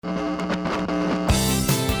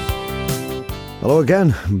Hello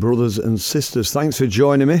again, brothers and sisters. Thanks for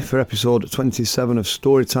joining me for episode 27 of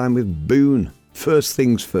Storytime with Boone. First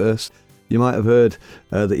things first, you might have heard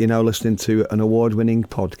that you're now listening to an award-winning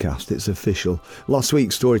podcast. It's official. Last week,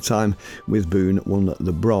 Storytime with Boone won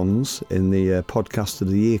the bronze in the Podcast of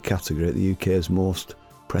the Year category at the UK's most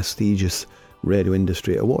prestigious radio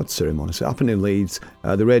industry awards ceremony. So it happened in Leeds.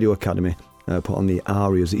 The Radio Academy put on the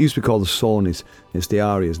ARIAs. It used to be called the Sonys. It's the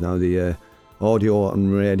ARIAs now, the Audio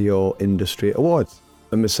and Radio Industry Awards.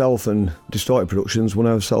 And myself and Distorted Productions won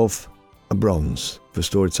ourselves a bronze for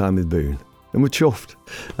Storytime with Boone. And we're chuffed.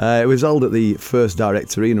 It was held at the First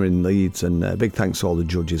Direct Arena in Leeds, and big thanks to all the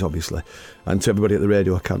judges, obviously, and to everybody at the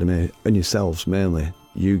Radio Academy, and yourselves mainly,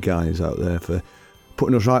 you guys out there, for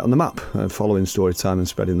putting us right on the map, following Storytime and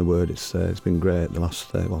spreading the word. It's been great. The last,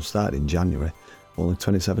 started in January, only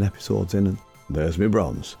 27 episodes in, and there's my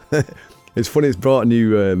bronze. It's funny, it's brought a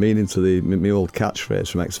new meaning to my old catchphrase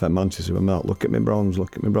from XFM Manchester. I'm like, look at me bronze,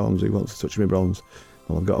 who wants to touch me bronze?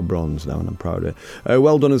 Well, I've got a bronze now and I'm proud of it.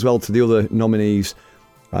 Well done as well to the other nominees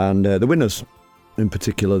and the winners, in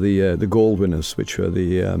particular the gold winners, which were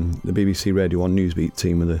the BBC Radio 1 Newsbeat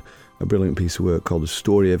team with a brilliant piece of work called The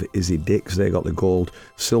Story of Izzy Dix. They got the gold.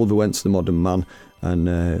 Silver went to The Modern Man, and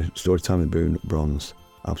Storytime with Boone, bronze.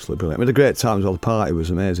 Absolutely brilliant. We had a great time as well. The party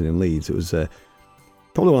was amazing in Leeds. It was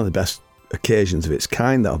probably one of the best occasions of its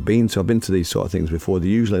kind that I've been to. I've been to these sort of things before. They're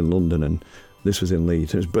usually in London, and this was in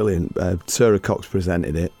Leeds. It was brilliant. Sarah Cox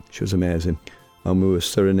presented it. She was amazing. And we were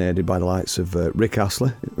serenaded by the likes of Rick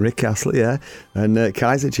Astley, yeah, and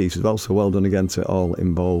Kaiser Chiefs as well. So well done again to all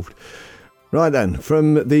involved. Right then,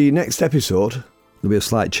 from the next episode, there'll be a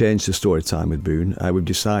slight change to Storytime with Boone. We've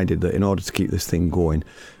decided that in order to keep this thing going,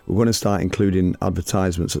 we're going to start including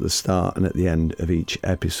advertisements at the start and at the end of each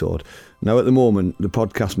episode. Now, at the moment, the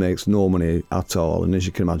podcast makes no money at all, and as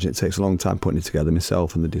you can imagine, it takes a long time putting it together,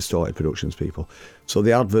 myself and the Distorted Productions people. So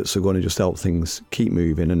the adverts are going to just help things keep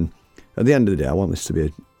moving, and at the end of the day, I want this to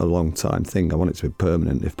be a long-time thing. I want it to be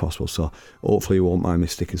permanent if possible, so hopefully you won't mind me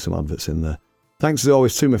sticking some adverts in there. Thanks as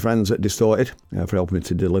always to my friends at Distorted for helping me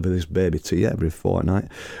to deliver this baby to you every fortnight.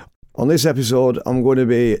 On this episode, I'm going to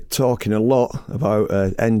be talking a lot about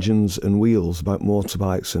engines and wheels, about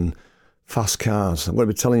motorbikes and fast cars. I'm going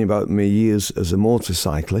to be telling you about my years as a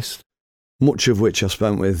motorcyclist, much of which I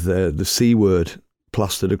spent with the C word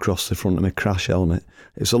plastered across the front of my crash helmet.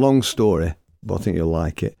 It's a long story, but I think you'll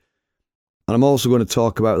like it. And I'm also going to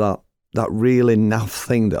talk about that really naff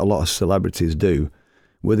thing that a lot of celebrities do,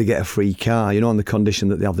 where they get a free car, on the condition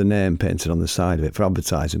that they have the name painted on the side of it for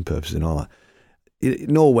advertising purposes and all that.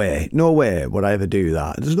 No way would I ever do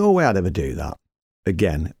that. There's no way I'd ever do that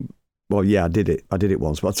again. Well, yeah, I did it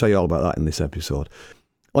once, but I'll tell you all about that in this episode.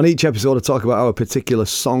 On each episode, I talk about how a particular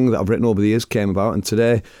song that I've written over the years came about, and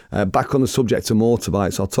today, back on the subject of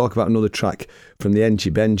motorbikes, I'll talk about another track from the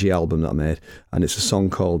Engie Benji album that I made, and it's a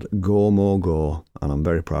song called Go Mo Go, and I'm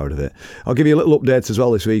very proud of it. I'll give you a little update as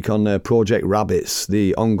well this week on Project Rabbits,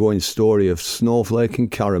 the ongoing story of Snowflake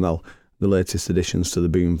and Caramel, the latest additions to the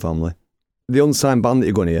Boone family. The unsigned band that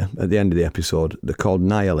you're going to hear at the end of the episode, they're called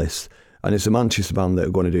Nihilist, and it's a Manchester band that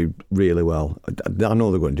are going to do really well. I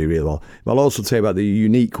know they're going to do really well. But I'll also tell you about the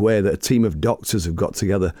unique way that a team of doctors have got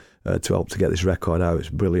together to help to get this record out. It's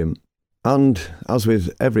brilliant. And as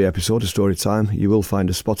with every episode of Storytime, you will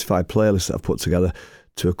find a Spotify playlist that I've put together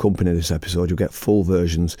to accompany this episode. You'll get full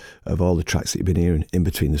versions of all the tracks that you've been hearing in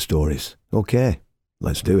between the stories. Okay,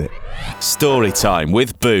 let's do it. Storytime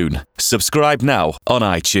with Boone. Subscribe now on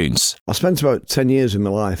iTunes. I spent about 10 years of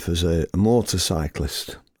my life as a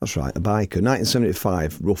motorcyclist. That's right, a biker.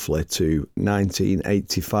 1975, roughly, to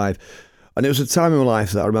 1985. And it was a time in my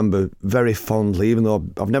life that I remember very fondly, even though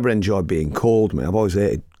I've never enjoyed being cold. I've always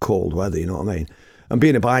hated cold weather, you know what I mean? And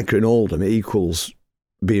being a biker in Oldham, it equals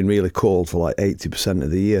being really cold for like 80% of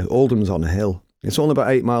the year. Oldham's on a hill. It's only about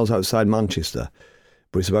 8 miles outside Manchester,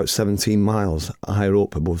 but it's about 17 miles higher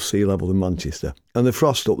up above sea level than Manchester. And the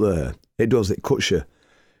frost up there, it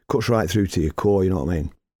cuts right through to your core, you know what I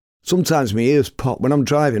mean? Sometimes my ears pop. When I'm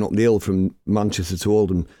driving up the hill from Manchester to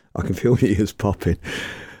Oldham, I can feel my ears popping.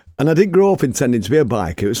 And I didn't grow up intending to be a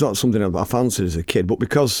biker. It's not something I fancied as a kid, but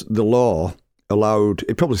because the law allowed,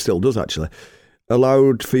 it probably still does actually,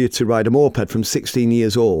 allowed for you to ride a moped from 16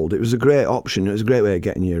 years old, it was a great option. It was a great way of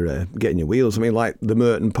getting your wheels. I mean, like the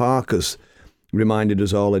Merton Parkers reminded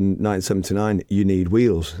us all in 1979, you need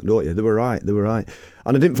wheels, don't you? They were right.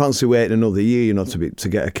 And I didn't fancy waiting another year, to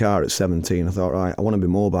get a car at 17. I thought, right, I want to be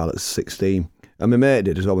mobile at 16. And my mate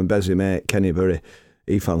did as well. My Besley mate, Kenny Burry,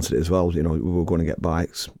 he fancied it as well. We were going to get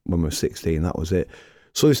bikes when we were 16, that was it.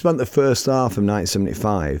 So we spent the first half of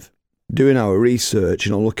 1975 doing our research,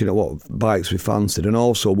 looking at what bikes we fancied, and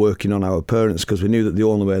also working on our parents, because we knew that the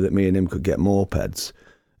only way that me and him could get mopeds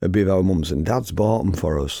would be if our mums and dads bought them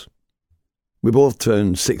for us. We both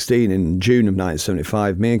turned 16 in June of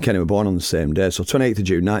 1975. Me and Kenny were born on the same day, so 28th of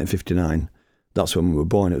June 1959. That's when we were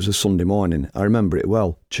born. It was a Sunday morning. I remember it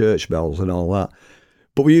well, church bells and all that.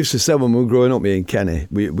 But we used to say when we were growing up, me and Kenny,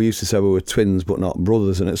 we used to say we were twins but not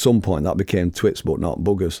brothers, and at some point that became twits but not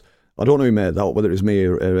buggers. I don't know who made that up, whether it was me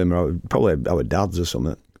or him, or probably our dads or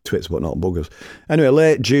something. Twits but not buggers. Anyway,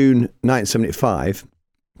 late June 1975,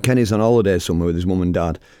 Kenny's on holiday somewhere with his mum and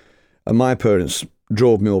dad, and my parents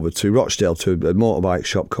drove me over to Rochdale to a motorbike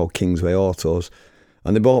shop called Kingsway Autos,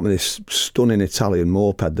 and they bought me this stunning Italian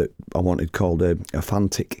moped that I wanted, called a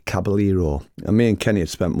Fantic Caballero. And me and Kenny had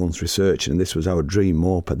spent months researching, and this was our dream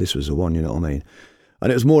moped. This was the one, you know what I mean?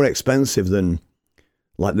 And it was more expensive than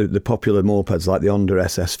like the popular mopeds like the Honda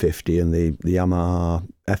SS50 and the Yamaha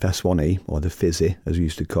FS1E, or the Fizzy, as we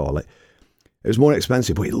used to call it. It was more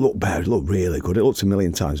expensive, but it looked better. It looked really good. It looked a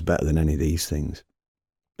million times better than any of these things.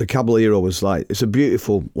 The Caballero was it's a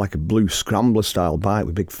beautiful, like a blue scrambler style bike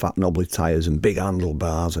with big fat knobbly tyres and big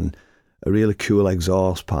handlebars and a really cool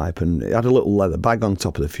exhaust pipe, and it had a little leather bag on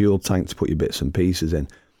top of the fuel tank to put your bits and pieces in.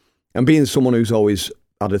 And being someone who's always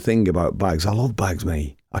had a thing about bags, I love bags,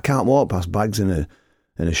 mate. I can't walk past bags in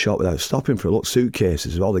a shop without stopping for a look.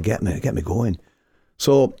 Suitcases, well, they get me going.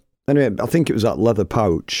 So anyway, I think it was that leather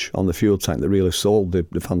pouch on the fuel tank that really sold the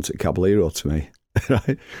Fantic Caballero to me.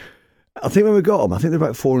 Right? I think when we got them, I think they're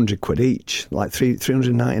about 400 quid each, like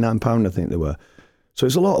 £399, I think they were. So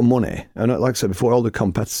it's a lot of money. And like I said before, all the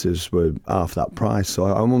competitors were half that price. So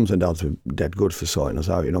our mums and dads were dead good for sorting us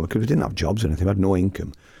out, because we didn't have jobs or anything, we had no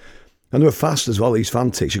income. And they were fast as well, these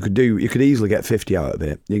Fantics. You could easily get 50 out of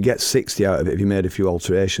it. You'd get 60 out of it if you made a few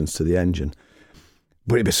alterations to the engine.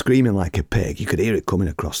 But it'd be screaming like a pig. You could hear it coming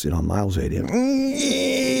across, miles radio.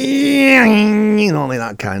 Only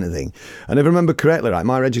that kind of thing. And if I remember correctly, right,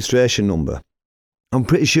 my registration number, I'm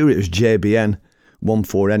pretty sure it was JBN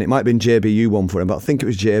 14N. It might have been JBU 14N, but I think it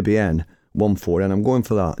was JBN 14N. I'm going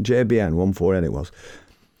for that. JBN 14N it was.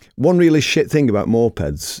 One really shit thing about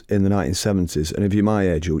mopeds in the 1970s, and if you're my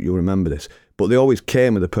age, you'll remember this, but they always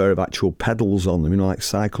came with a pair of actual pedals on them, like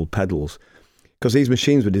cycle pedals. Because these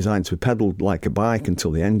machines were designed to be pedalled like a bike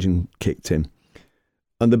until the engine kicked in.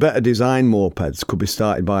 And the better designed mopeds could be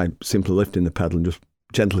started by simply lifting the pedal and just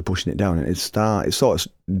gently pushing it down, and it'd start. It sort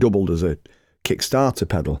of doubled as a Kickstarter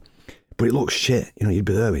pedal. But it looks shit. You'd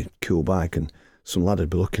be there with a cool bike and some lad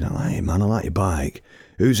would be looking at, hey man, I like your bike.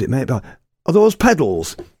 Who's it made by? Are those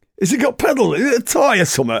pedals? Has it got pedals? Is it a toy or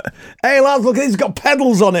something? Hey lads, look, it's got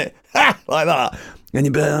pedals on it. Ha! Like that. And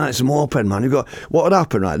you'd be like, it's a moped, man. What would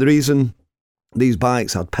happen, right? The reason these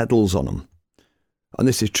bikes had pedals on them, and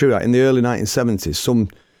this is true, right? In the early 1970s, some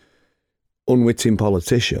unwitting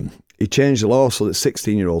politician, he changed the law so that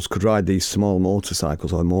 16-year-olds could ride these small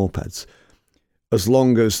motorcycles or mopeds as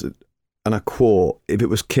long as, and I quote, if it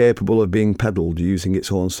was capable of being pedalled using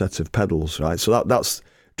its own set of pedals, right? So that's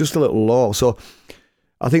just a little law. So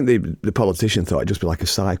I think the politician thought it'd just be like a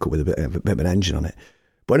cycle with a bit of an engine on it.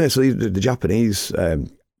 But anyway, so the Japanese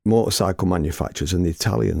motorcycle manufacturers and the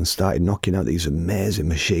Italians started knocking out these amazing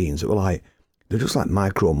machines that were they're just like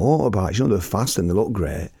micro motorbikes. They're fast and they look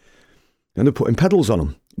great. And they're putting pedals on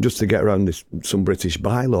them just to get around some British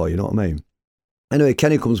bylaw, you know what I mean? Anyway,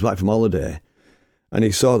 Kenny comes back from holiday and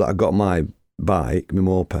he saw that I got my bike, my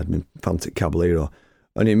moped, my Fantic Caballero,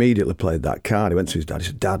 and he immediately played that card. He went to his dad. He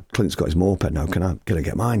said, Dad, Clint's got his moped now. Can I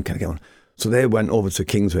get mine? Can I get one? So they went over to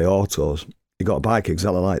Kingsway Autos. He got a bike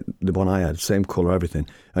exactly like the one I had, same colour, everything.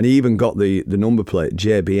 And he even got the number plate,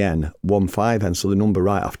 JBN 15N, so the number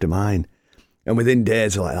right after mine. And within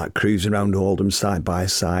days of like that, cruising around Oldham side by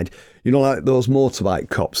side, like those motorbike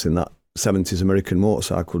cops in that 70s American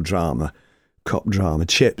motorcycle drama, cop drama,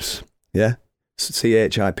 CHIPS, yeah?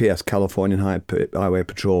 CHIPS, California Highway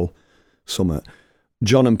Patrol Summit.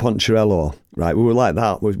 John and Poncherello, right? We were like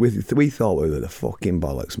that. We thought we were the fucking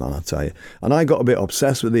bollocks, man, I tell you. And I got a bit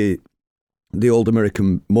obsessed with the old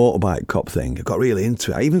American motorbike cop thing. I got really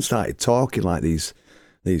into it. I even started talking like these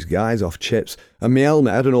guys off CHIPS. And my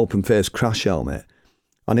helmet, I had an open face crash helmet.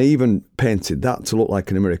 And I even painted that to look like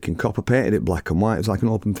an American cop. I painted it black and white. It was like an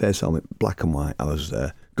open face helmet, black and white. I was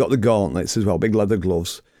got the gauntlets as well, big leather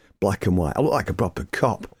gloves, black and white. I looked like a proper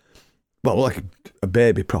cop. Well, like a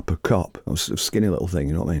baby proper cop. I was a skinny little thing,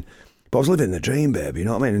 you know what I mean? But I was living the dream, baby, you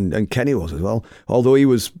know what I mean? And Kenny was as well. Although he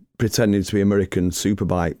was pretending to be American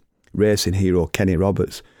superbike racing hero Kenny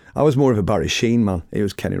Roberts. I was more of a Barry Sheen man. He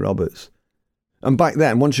was Kenny Roberts. And back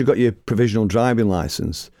then, once you got your provisional driving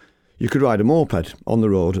licence, you could ride a moped on the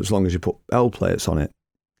road as long as you put L plates on it.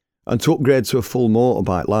 And to upgrade to a full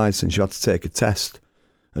motorbike licence, you had to take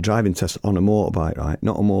a driving test on a motorbike, right?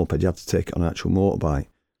 Not a moped, you had to take it on an actual motorbike.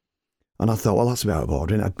 And I thought, well, that's a bit out of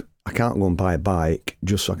order. I can't go and buy a bike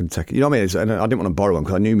just so I can take it. You know what I mean? And I didn't want to borrow one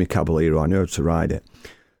because I knew my Caballero, I knew how to ride it.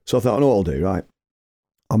 So I thought, I know what I'll do, right?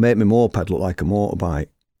 I'll make my moped look like a motorbike.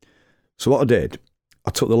 So what I did,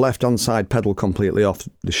 I took the left-hand side pedal completely off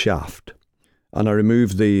the shaft and I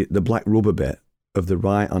removed the black rubber bit of the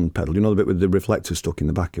right-hand pedal, you know, the bit with the reflector stuck in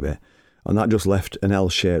the back of it. And that just left an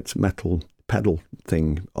L-shaped metal pedal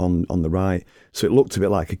thing on the right. So it looked a bit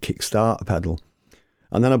like a Kickstarter pedal.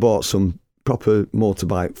 And then I bought some proper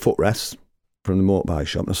motorbike footrests from the motorbike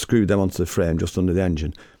shop and I screwed them onto the frame just under the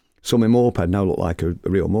engine. So my moped now looked like a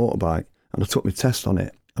real motorbike. And I took my test on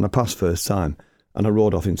it and I passed first time and I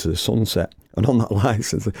rode off into the sunset. And on that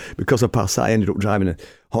licence, because I passed that, I ended up driving a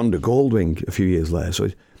Honda Goldwing a few years later. So,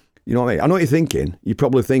 you know what I mean? I know what you're thinking. You're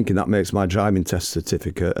probably thinking that makes my driving test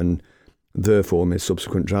certificate and therefore my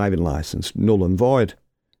subsequent driving licence null and void.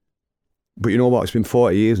 But you know what? It's been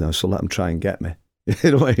 40 years now, so let them try and get me.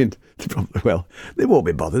 You know what I mean? Well, they won't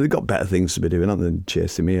be bothered. They've got better things to be doing than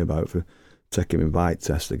chasing me about for taking my bike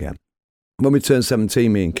test again. When we turned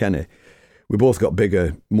 17, me and Kenny, we both got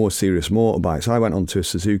bigger, more serious motorbikes. I went on to a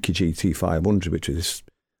Suzuki GT500, which is this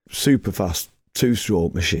super fast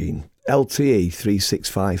two-stroke machine, LTE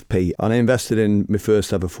 365p. And I invested in my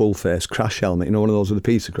first ever full-face crash helmet, you know, one of those with a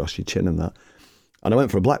piece across your chin and that. And I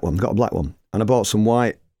went for a black one, got a black one. And I bought some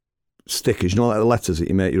white stickers, you know, like the letters that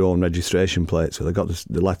you make your own registration plates with. I got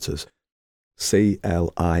the letters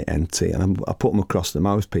CLINT, and I put them across the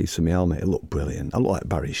mouthpiece of my helmet. It looked brilliant. I looked like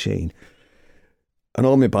Barry Sheen. And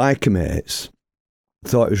all my biker mates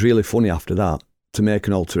thought it was really funny after that to make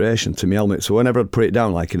an alteration to my helmet. So whenever I'd put it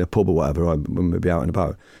down, like in a pub or whatever, or when we'd be out and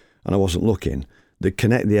about, and I wasn't looking, they'd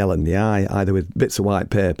connect the L and the I, either with bits of white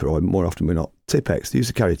paper or more often than not, Tipp-Ex. They used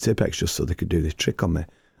to carry Tipp-Ex just so they could do this trick on me.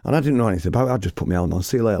 And I didn't know anything about it. I'd just put my helmet on,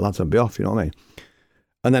 see you later, lads, I'd be off, you know what I mean?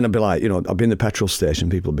 And then I'd be like, you know, I'd be in the petrol station,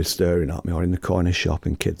 people would be staring at me, or in the corner shop,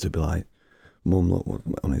 and kids would be like, Mum, look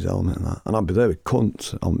on his helmet and that. And I'd be there with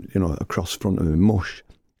cunt, on, you know, across front of me, mush,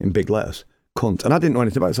 in big letters, cunt. And I didn't know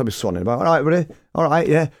anything about it, so I'd be swanning about, all right, buddy, all right,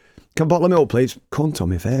 yeah, can bottle me up, please? Cunt on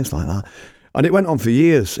my face like that. And it went on for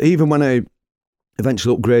years, even when I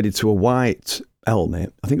eventually upgraded to a white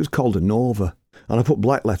helmet. I think it was called a Nova. And I put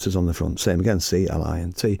black letters on the front, same again,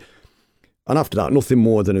 CLINT. And after that, nothing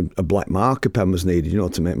more than a black marker pen was needed, you know,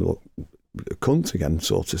 to make me look a cunt again,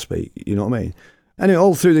 so to speak, you know what I mean? Anyway,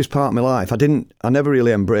 all through this part of my life, I never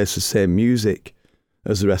really embraced the same music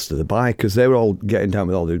as the rest of the bikers. They were all getting down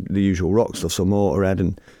with all the usual rock stuff, so Motorhead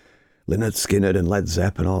and Lynyrd Skynyrd and Led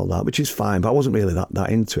Zepp and all that, which is fine, but I wasn't really that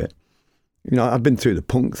into it. You know, I'd been through the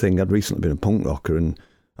punk thing. I'd recently been a punk rocker, and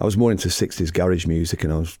I was more into 60s garage music,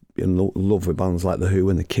 and I was in love with bands like The Who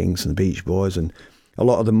and The Kinks and The Beach Boys, and a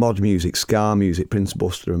lot of the mod music, ska music, Prince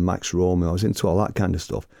Buster and Max Romeo. I was into all that kind of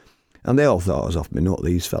stuff. And they all thought I was off my nut,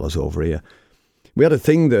 these fellas over here. We had a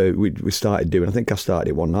thing that we started doing. I think I started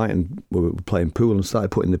it one night, and we were playing pool and started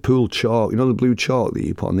putting the pool chalk, you know, the blue chalk that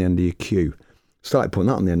you put on the end of your cue. Started putting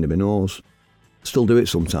that on the end of my nose. Still do it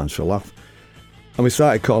sometimes for a laugh. And we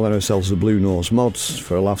started calling ourselves the Blue Nose Mods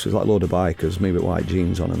for a laugh. So it's like a load of bikers, maybe with white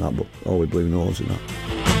jeans on and that, but all with blue nose and that.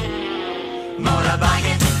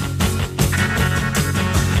 Motorbiking.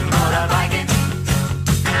 Motorbiking.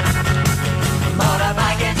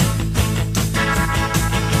 Motorbiking.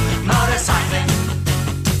 Motorcycling.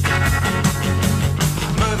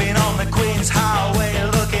 Moving on the Queen's Highway,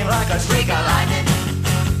 looking like a streak of lightning.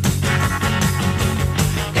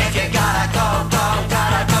 If you gotta go,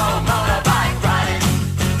 motorbike riding.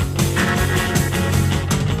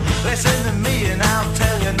 Listen to me and I'll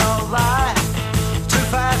tell you no lie. Too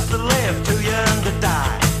fast to live, too young to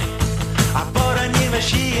die. I bought a new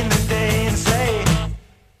machine today and say,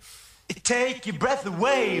 it take your breath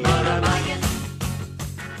away, motorbiking.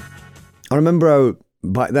 I remember how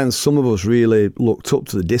back then some of us really looked up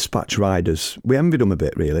to the dispatch riders. We envied them a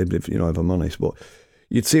bit, really, if I'm honest, but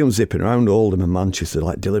you'd see them zipping around Oldham and Manchester,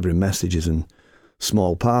 like delivering messages and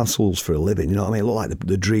small parcels for a living, you know what I mean? It looked like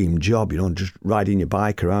the dream job, you know, just riding your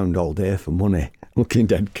bike around all day for money, looking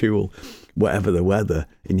dead cool, whatever the weather,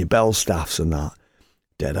 in your bell staffs and that,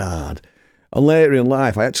 dead hard. And later in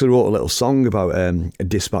life, I actually wrote a little song about a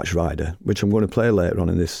dispatch rider, which I'm going to play later on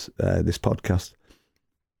in this podcast.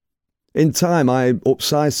 In time, I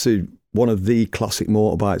upsized to one of the classic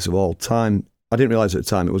motorbikes of all time. I didn't realise at the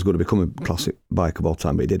time it was going to become a classic bike of all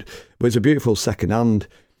time, but it did. But it's a beautiful second-hand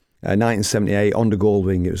 1978 Honda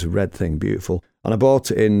Goldwing. It was a red thing, beautiful. And I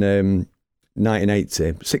bought it in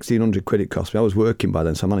 1980, 1,600 quid it cost me. I was working by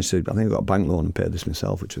then, so I think I got a bank loan and paid this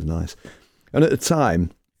myself, which was nice. And at the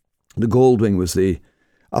time, The Goldwing was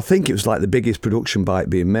I think it was like the biggest production bike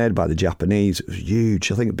being made by the Japanese. It was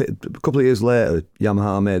huge. I think a couple of years later,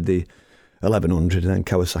 Yamaha made the 1100 and then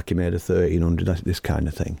Kawasaki made a 1300, this kind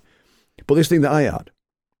of thing. But this thing that I had,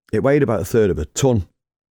 it weighed about a third of a ton.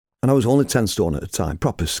 And I was only 10 stone at the time,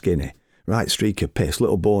 proper skinny, right streak of piss,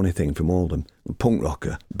 little bony thing from Oldham, punk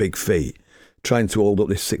rocker, big feet, trying to hold up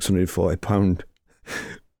this 640 pound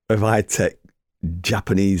of high-tech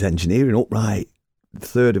Japanese engineering upright,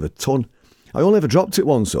 third of a ton. I only ever dropped it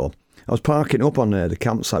once though. I was parking up on the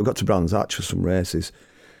campsite. I got to Brands Hatch for some races,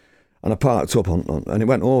 and I parked up and it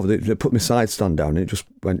went over. They put my side stand down, and it just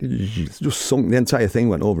sunk. The entire thing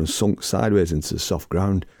went over and sunk sideways into the soft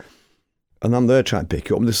ground. And I'm there trying to pick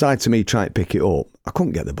it up. And the side to me trying to pick it up, I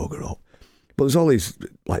couldn't get the bugger up. But there's all these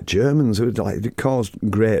like Germans who it caused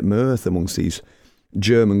great mirth amongst these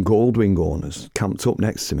German Goldwing owners camped up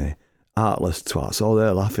next to me. Artless twats, all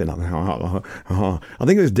there laughing at me. I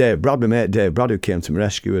think it was Dave Brad, my mate Dave Brad, who came to my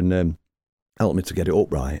rescue and helped me to get it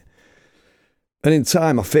upright. And in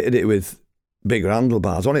time, I fitted it with bigger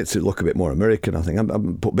handlebars. I wanted it to look a bit more American, I think. I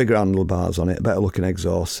put bigger handlebars on it, a better looking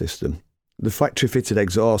exhaust system. The factory fitted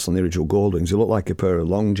exhaust on the original Goldwings, they looked like a pair of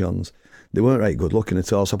long johns. They weren't very good looking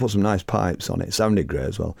at all, so I put some nice pipes on it. It sounded great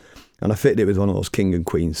as well. And I fitted it with one of those king and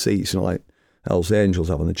queen seats, like Hell's Angels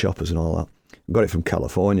have on the choppers and all that. I got it from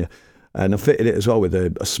California. And I fitted it as well with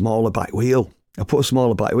a smaller back wheel. I put a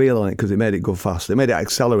smaller back wheel on it because it made it go faster. It made it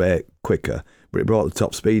accelerate quicker, but it brought the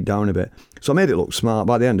top speed down a bit. So I made it look smart.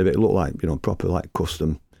 By the end of it, it looked like, proper like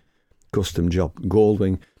custom job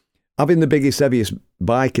Goldwing. Having the biggest, heaviest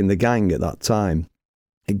bike in the gang at that time,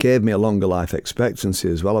 it gave me a longer life expectancy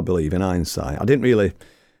as well, I believe, in hindsight. I didn't really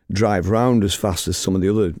drive round as fast as some of the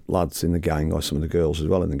other lads in the gang or some of the girls as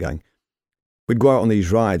well in the gang. We'd go out on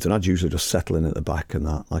these rides and I'd usually just settle in at the back and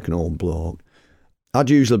that, like an old bloke. I'd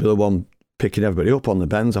usually be the one picking everybody up on the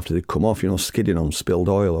bends after they'd come off, skidding on spilled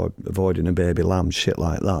oil or avoiding a baby lamb, shit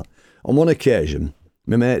like that. On one occasion,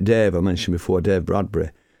 my mate Dave, I mentioned before, Dave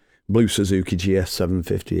Bradbury, blue Suzuki GS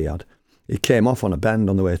 750 he had. He came off on a bend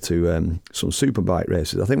on the way to some superbike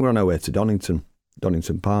races. I think we're on our way to Donington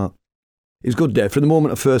Park. He's good, Dave. From the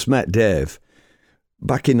moment I first met Dave,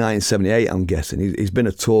 back in 1978, I'm guessing, he's been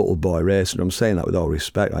a total boy racer. I'm saying that with all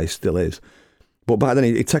respect, he still is. But back then,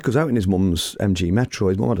 he'd take us out in his mum's MG Metro.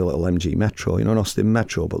 His mum had a little MG Metro, an Austin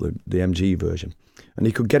Metro, but the MG version. And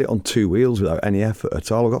he could get it on two wheels without any effort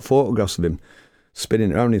at all. I've got photographs of him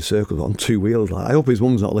spinning around in circles on two wheels. I hope his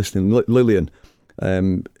mum's not listening. Lillian, I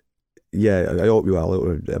hope you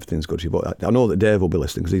well. Everything's good for you. But I know that Dave will be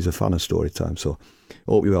listening because he's a fan of Storytime. So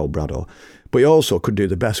I hope you well, Brado. But he also could do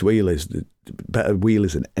the best wheelies, the better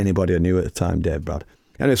wheelies than anybody I knew at the time, Dave Brad.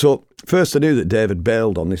 Anyway, so first I knew that Dave had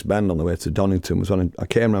bailed on this bend on the way to Donington was when I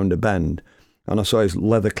came round a bend and I saw his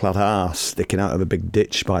leather-clad arse sticking out of a big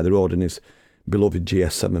ditch by the road and his beloved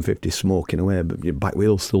GS 750 smoking away, but your back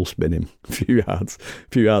wheel's still spinning a few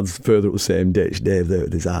yards further up the same ditch. Dave there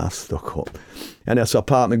with his arse stuck up. And so I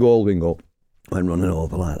parked my Goldwing up, went running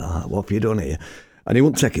over like that. What have you done here? And he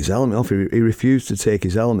wouldn't take his helmet off. He refused to take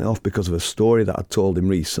his helmet off because of a story that I told him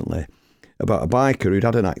recently about a biker who'd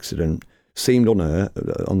had an accident, seemed unhurt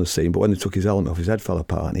on the scene, but when they took his helmet off, his head fell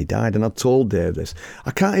apart and he died. And I told Dave this.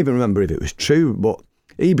 I can't even remember if it was true, but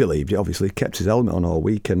he believed it. Obviously, he kept his helmet on all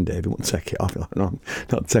weekend, Dave. He wouldn't take it off. No, I'm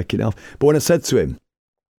not taking it off. But when I said to him,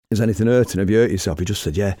 is anything hurting? Have you hurt yourself? He just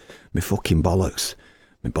said, yeah, my fucking bollocks.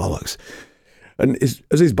 My bollocks. And as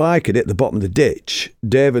his bike had hit the bottom of the ditch,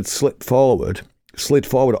 David slid forward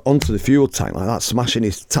onto the fuel tank like that, smashing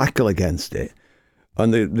his tackle against it.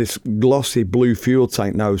 And this glossy blue fuel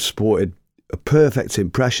tank now sported a perfect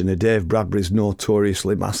impression of Dave Bradbury's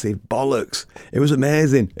notoriously massive bollocks. It was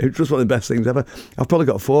amazing. It was just one of the best things ever. I've probably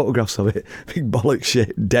got photographs of it. Big bollock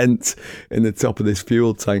shit dent in the top of this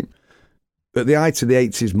fuel tank. At the height of the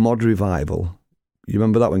 80s mod revival, you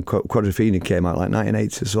remember that when Quadrophenia came out, like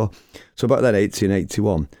 1980 or so? So about that 80 and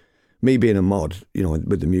 81, me being a mod,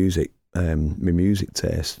 with the music, my music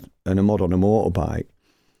taste, and a mod on a motorbike,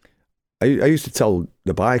 I used to tell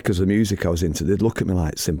the bikers the music I was into, they'd look at me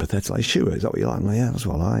like sympathetic, like, sure, is that what you like? I'm like, yeah, that's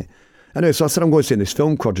what I like. Anyway, so I said, I'm going to see this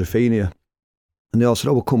film, Quadrophenia. And they all said,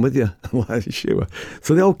 oh, we'll come with you. I'm like, sure.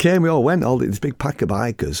 So they all came, we all went, all this big pack of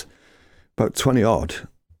bikers, about 20 odd,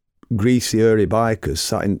 greasy, hairy bikers,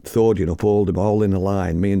 sat in Thordian up Oldham, all in a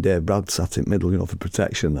line. Me and Dave Brad sat in the middle, for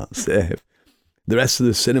protection, that's safe. The rest of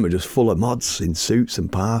the cinema just full of mods in suits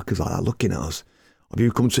and parkers like that, looking at us. Have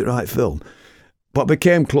you come to the right film? But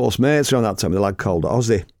became close mates around that time with a lad called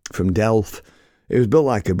Ozzy from Delft. It was built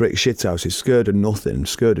like a brick shithouse. He's scared of nothing,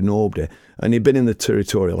 scared of nobody. And he'd been in the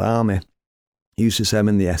Territorial Army. He used to say I'm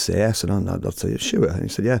in the SAS, and I'd say, sure. And he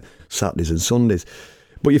said, yeah, Saturdays and Sundays.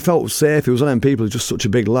 But you felt safe. He was one of them people who's just such a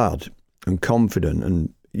big lad and confident,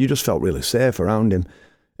 and you just felt really safe around him.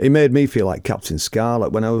 He made me feel like Captain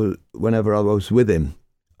Scarlet. Whenever I was with him,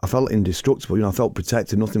 I felt indestructible. You know, I felt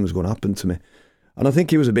protected. Nothing was going to happen to me. And I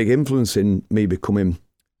think he was a big influence in me becoming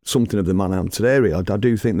something of the man I am today, really. I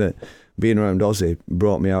do think that being around Ozzy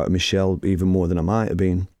brought me out of my shell even more than I might have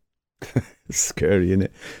been. Scary, isn't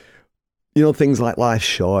it? You know, things like life's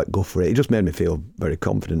short, go for it. It just made me feel very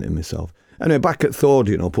confident in myself. Anyway, back at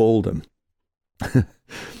Thordion up Oldham.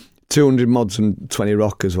 200 mods and 20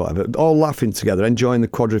 rockers, whatever, all laughing together, enjoying the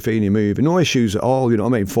Quadrophenia movie. No issues at all, you know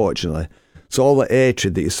what I mean, fortunately. So all the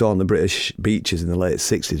hatred that you saw on the British beaches in the late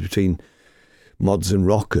 60s between mods and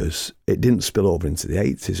rockers, it didn't spill over into the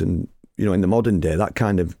 80s. And, you know, in the modern day, that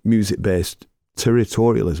kind of music-based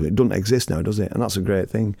territorialism, it doesn't exist now, does it? And that's a great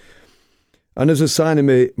thing. And as a sign of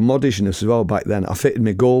my modishness as well back then, I fitted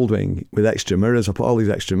my Goldwing with extra mirrors. I put all these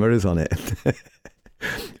extra mirrors on it.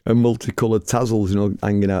 And multicoloured tassels, you know,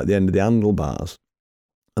 hanging out at the end of the handlebars.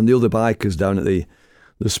 And the other bikers down at the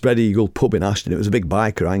Spread Eagle pub in Ashton, it was a big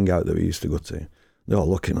biker hangout that we used to go to. They're all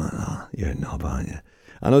looking like, you're a knob, aren't you?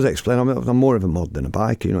 And I was explaining, I'm more of a mod than a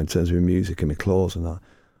biker, you know, in terms of my music and my clothes and that.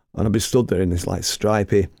 And I'd be stood there in this like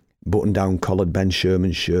stripy, button-down collared Ben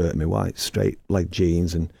Sherman shirt and my white straight leg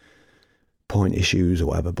jeans and pointy shoes or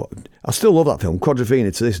whatever. But I still love that film,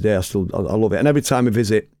 Quadrophenia, to this day. I love it. And every time I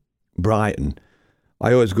visit Brighton,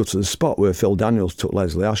 I always go to the spot where Phil Daniels took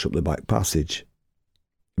Leslie Ash up the back passage.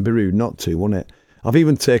 It'd be rude not to, wouldn't it? I've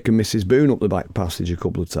even taken Mrs. Boone up the back passage a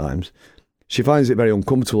couple of times. She finds it very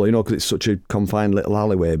uncomfortable, you know, because it's such a confined little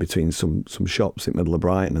alleyway between some shops in the middle of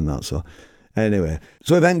Brighton and that. So anyway,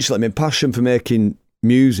 so eventually my passion for making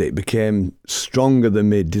music became stronger than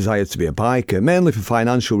my desire to be a biker, mainly for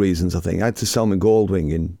financial reasons, I think. I had to sell my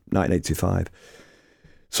Goldwing in 1985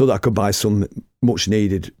 so that I could buy some much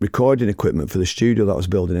needed recording equipment for the studio that I was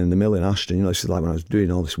building in the mill in Ashton. You know, this is like when I was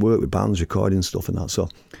doing all this work with bands, recording stuff and that. So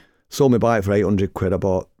sold my bike for 800 quid. I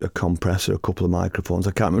bought a compressor, a couple of microphones.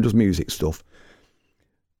 I can't remember, just music stuff.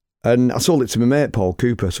 And I sold it to my mate, Paul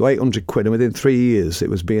Cooper. So 800 quid. And within 3 years, it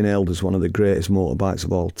was being hailed as one of the greatest motorbikes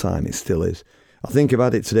of all time. It still is. I think if I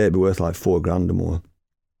had it today, it'd be worth like $4,000 or more.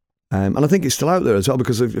 And I think it's still out there as well,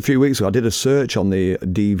 because a few weeks ago, I did a search on the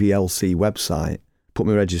DVLC website, put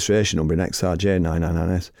my registration number in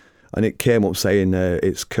XRJ999S, and it came up saying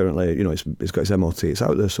it's currently, you know, it's got its MOT, it's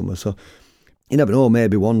out there somewhere. So you never know,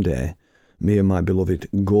 maybe one day me and my beloved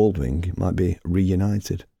Goldwing might be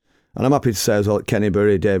reunited. And I'm happy to say as well, Kenny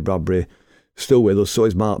Burry, Dave Bradbury, still with us. So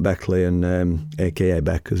is Mark Beckley and a.k.a.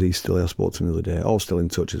 Beck, because he's still, I spoke to him the other day, all still in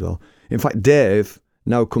touch as well. In fact, Dave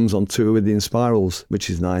now comes on tour with the Inspirals, which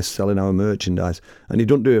is nice, selling our merchandise. And he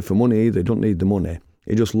don't do it for money either, he don't need the money.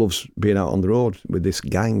 He just loves being out on the road with this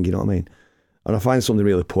gang, you know what I mean? And I find something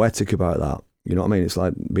really poetic about that, you know what I mean? It's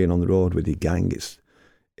like being on the road with your gang. It's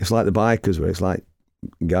like the bikers, where it's like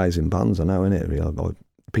guys in bands, I know, innit? Really, or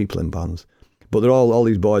people in bands. But they're all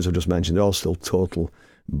these boys I've just mentioned, they're all still total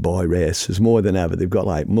boy racers, more than ever. They've got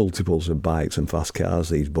like multiples of bikes and fast cars,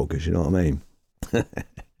 these buggers, you know what I mean?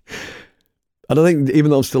 And I think even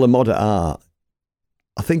though I'm still a mod at art,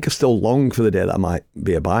 I think I still long for the day that I might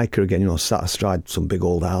be a biker again, you know, sat astride some big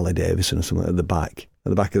old Harley Davidson or something at the back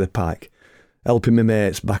of the pack, helping my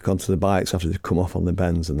mates back onto the bikes after they've come off on the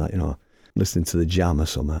bends and that, you know, listening to the Jam or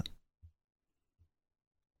something.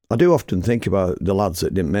 I do often think about the lads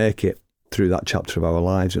that didn't make it through that chapter of our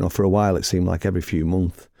lives. You know, for a while it seemed like every few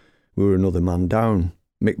months we were another man down.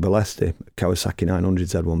 Mick Balesti, Kawasaki 900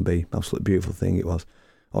 Z1B, absolutely beautiful thing it was,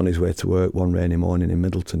 on his way to work one rainy morning in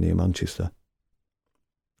Middleton near Manchester.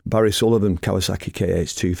 Barry Sullivan, Kawasaki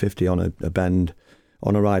KH250 on a bend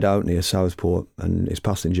on a ride out near Southport, and his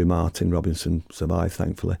passenger Martin Robinson survived,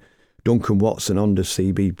 thankfully. Duncan Watson, Honda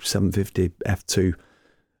CB 750 F2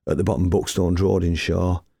 at the bottom Buckstones Road in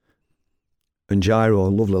Shaw. And Gyro, a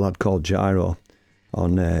lovely lad called Gyro,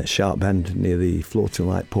 on Sharp Bend near the Floating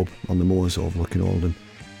Light pub on the moors overlooking Oldham.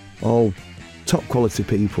 All top quality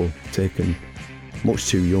people, taken much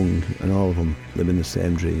too young, and all of them living the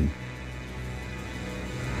same dream.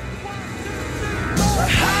 The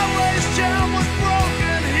highway's jam was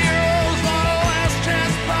broken, heroes on a last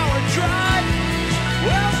chance power drive.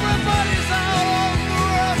 Everybody's out on the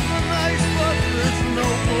run tonight, but there's no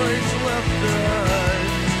place left to hide.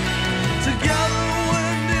 Together,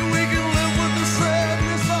 Wendy, we can live with the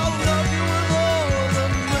sadness. I'll love you with all the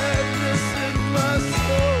madness in my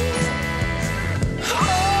soul.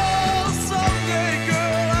 Oh, someday,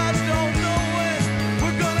 girl, I don't know when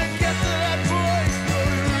we're gonna get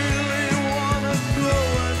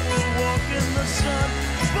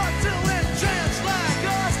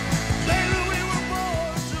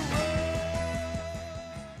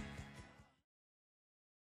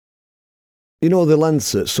You know, the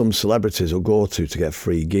lengths that some celebrities will go to get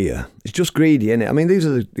free gear. It's just greedy, innit? I mean, these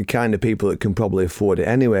are the kind of people that can probably afford it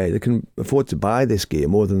anyway. They can afford to buy this gear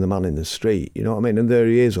more than the man in the street. You know what I mean? And there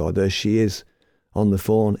he is, or there she is on the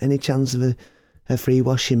phone. Any chance of a free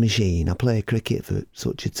washing machine? I play cricket for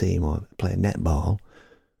such a team, or I play netball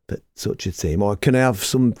for such a team. Or can I have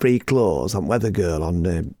some free clothes? I'm Weather Girl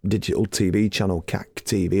on digital TV channel, CAC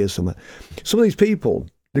TV or something. Some of these people,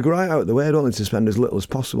 they go right out of the way, don't they, to spend as little as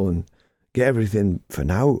possible and get everything for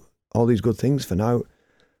now, all these good things for now.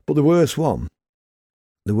 But the worst one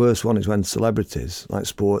is when celebrities, like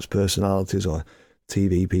sports personalities or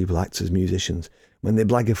TV people, actors, musicians, when they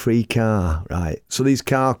blag a free car, right? So these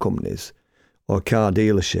car companies or car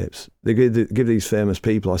dealerships, they give these famous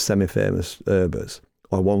people or semi-famous urbers,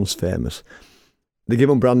 or once famous, they give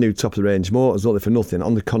them brand new top-of-the-range motors, don't they, for nothing,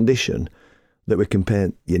 on the condition that we can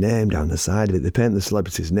paint your name down the side of it. They paint the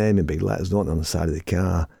celebrity's name in big letters, don't they, on the side of the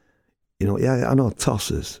car. You know, yeah, I know,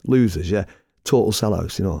 tossers, losers, yeah, total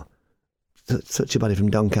sellouts, you know. Such a buddy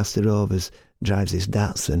from Doncaster Rovers drives this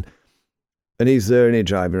Datsun. And he's there and he's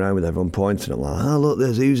driving around with everyone pointing at him like, oh, look,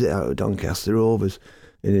 there's Uzi out of Doncaster Rovers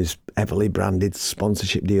in his heavily branded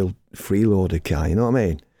sponsorship deal freeloader car, you know what I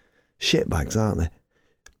mean? Shitbags, aren't they?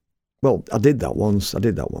 Well, I did that once. I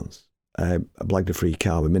blagged a free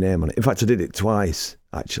car with my name on it. In fact, I did it twice,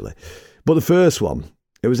 actually. But the first one,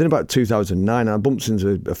 it was in about 2009, and I bumped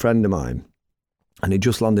into a friend of mine, and he'd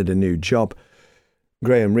just landed a new job,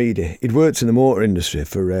 Graham Reedy. He'd worked in the motor industry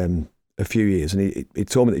for a few years, and he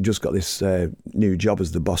told me that he'd just got this new job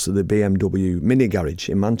as the boss of the BMW mini garage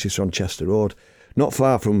in Manchester on Chester Road, not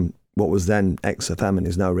far from what was then XFM and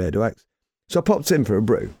is now Radio X. So I popped in for a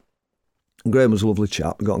brew. And Graham was a lovely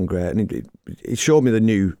chap, got on great, and he showed me the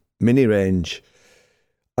new mini range.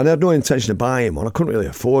 And I had no intention of buying one. I couldn't really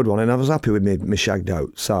afford one, and I was happy with my shagged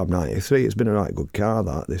out Saab 93. It's been a right good car,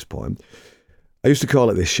 that, at this point. I used to call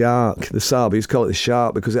it the Shark, the Saab. I used to call it the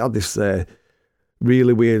Shark because it had this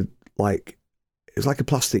really weird, like, it was like a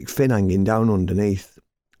plastic fin hanging down underneath,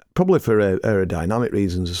 probably for aerodynamic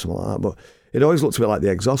reasons or something like that, but it always looked a bit like the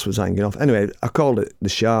exhaust was hanging off. Anyway, I called it the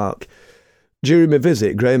Shark. During my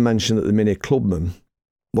visit, Graham mentioned that the Mini Clubman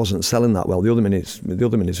wasn't selling that well. The other minis were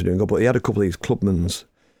doing good, but he had a couple of these Clubmans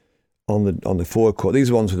on the forecourt. These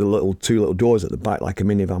are ones with the two little doors at the back, like a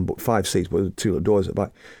minivan, but 5 seats, but with 2 little doors at the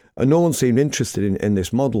back. And no one seemed interested in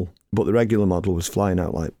this model, but the regular model was flying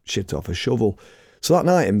out like shit off a shovel. So that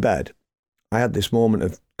night in bed, I had this moment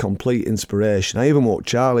of complete inspiration. I even woke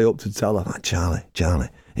Charlie up to tell him, Charlie,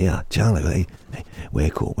 hey,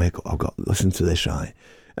 wake up, I've got to listen to this, right?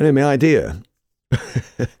 Anyway,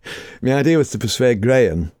 my idea was to persuade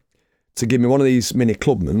Graham to give me one of these mini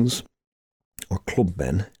Clubmans, or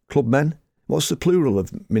Clubmen. Clubmen? What's the plural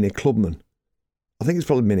of mini Clubman? I think it's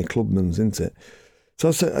probably mini Clubmans, isn't it? So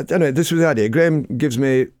I said, anyway, this was the idea. Graham gives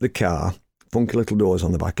me the car, funky little doors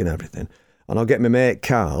on the back and everything, and I'll get my mate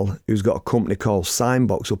Carl, who's got a company called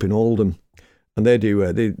Signbox up in Oldham, and they do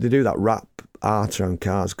that wrap art around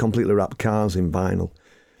cars, completely wrap cars in vinyl.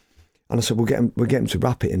 And I said, we'll get him to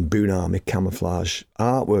wrap it in Boone Army camouflage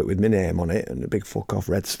artwork with my name on it and a big fuck off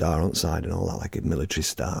red star on the side and all that, like a military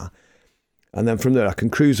star. And then from there, I can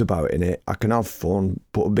cruise about in it. I can have fun,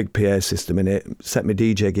 put a big PA system in it, set my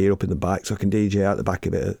DJ gear up in the back so I can DJ out the back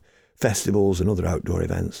of it at festivals and other outdoor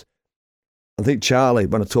events. I think Charlie,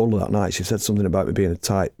 when I told her that night, she said something about me being a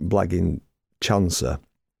tight, blagging chancer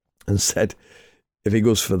and said, if he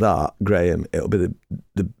goes for that, Graham, it'll be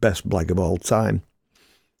the best blag of all time.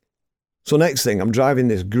 So next thing, I'm driving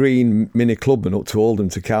this green Mini Clubman up to Oldham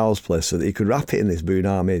to Carl's place so that he could wrap it in this Boone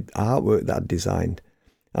Army artwork that I'd designed.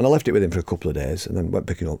 And I left it with him for a couple of days and then went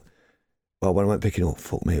picking up. Well, when I went picking up,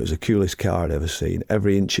 fuck me, it was the coolest car I'd ever seen.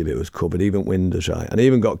 Every inch of it was covered, even windows, right? And I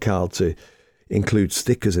even got Carl to include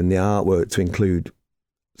stickers in the artwork to include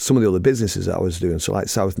some of the other businesses that I was doing. So like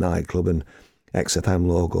South Nightclub and XFM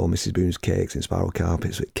logo, Mrs. Boone's Cakes and Spiral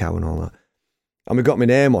Carpets with cow and all that. And we got my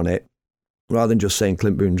name on it. Rather than just saying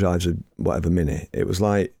Clint Boone drives a whatever Mini, it was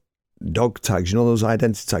like dog tags, you know those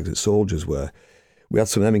identity tags that soldiers wear? We had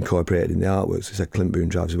some of them incorporated in the artworks. It said Clint Boone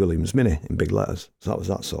drives a Williams Mini in big letters. So that was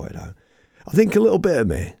that sorted out. I think a little bit of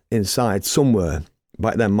me inside somewhere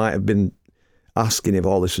back then might have been asking if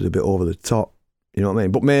all this was a bit over the top, you know what I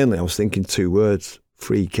mean? But mainly I was thinking 2 words,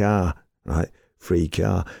 free car, right? Free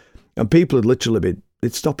car. And people would literally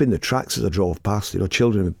they'd stop in the tracks as I drove past, you know,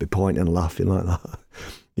 children would be pointing and laughing like that.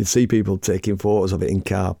 You'd see people taking photos of it in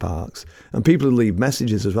car parks. And people would leave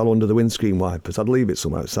messages as well under the windscreen wipers. I'd leave it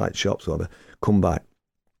somewhere outside shops or whatever, come back,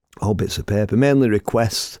 all bits of paper, mainly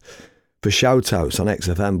requests, shout-outs on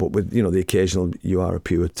XFM, but with, the occasional "you are a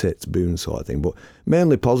pure tits" Boone sort of thing, but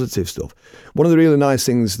mainly positive stuff. One of the really nice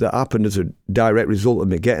things that happened as a direct result of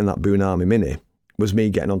me getting that Boone Army Mini was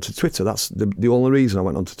me getting onto Twitter. That's the only reason I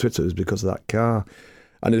went onto Twitter was because of that car.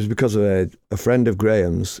 And it was because of a friend of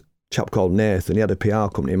Graham's, a chap called Nathan. He had a PR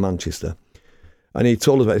company in Manchester. And he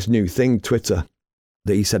told us about this new thing, Twitter,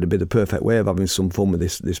 that he said would be the perfect way of having some fun with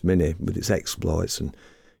this Mini, with its exploits, and,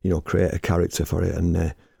 create a character for it,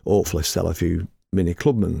 and hopefully sell a few Mini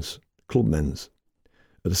clubmen's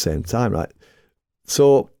at the same time, right?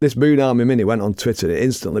 So this Boone Army Mini went on Twitter. It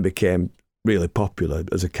instantly became really popular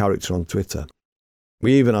as a character on Twitter.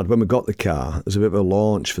 We even had, when we got the car, as a bit of a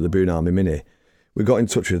launch for the Boone Army Mini, we got in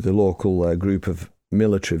touch with the local group of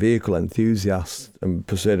military vehicle enthusiasts and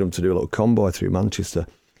persuaded them to do a little convoy through Manchester.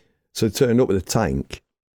 So they turned up with a tank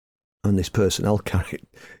and this personnel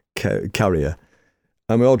carrier,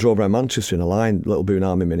 and we all drove around Manchester in a line, little Boone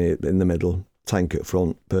Army Mini in the middle, tank at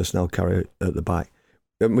front, personnel carrier at the back.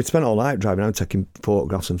 And we spent all night driving around taking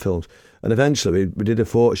photographs and films. And eventually we did a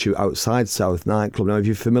photo shoot outside South Nightclub. Now, if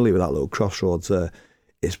you're familiar with that little crossroads there,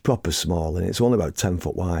 it's proper small and it's only about 10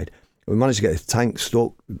 foot wide. We managed to get this tank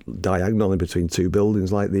stuck diagonally between two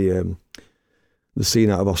buildings, like the scene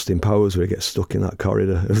out of Austin Powers where he gets stuck in that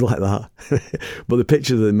corridor. It was like that. But the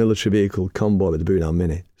picture of the military vehicle convoy with the Boone Army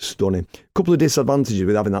Mini, stunning. A couple of disadvantages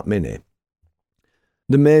with having that Mini.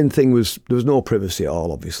 The main thing was there was no privacy at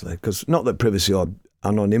all, obviously, because not that privacy or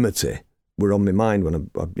anonymity were on my mind when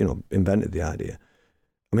I invented the idea.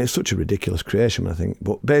 I mean, it's such a ridiculous creation, I think.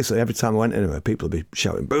 But basically, every time I went anywhere, people would be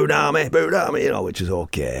shouting, Boone Army, which is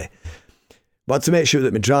okay. But I had to make sure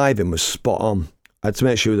that my driving was spot on. I had to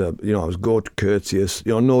make sure that, I was good, courteous,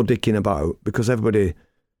 no dicking about, because everybody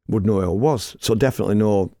would know who I was. So definitely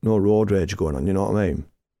no road rage going on, you know what I mean?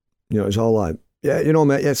 It's all like, yeah,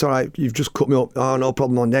 mate, yeah, it's all right, you've just cut me up. Oh, no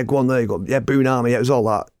problem, on, yeah, go on there, you go, yeah, Boone Army, yeah, it was all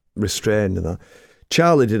that restrained and that.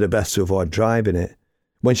 Charlie did her best to avoid driving it.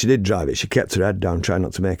 When she did drive it, she kept her head down, trying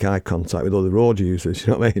not to make eye contact with other road users,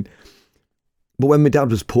 you know what I mean? But when my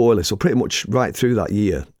dad was poorly, so pretty much right through that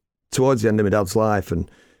year, towards the end of my dad's life,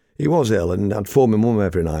 and he was ill, and I'd phone my mum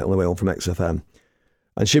every night on the way home from XFM,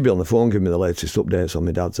 and she'd be on the phone giving me the latest updates on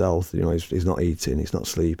my dad's health. He's not eating, he's not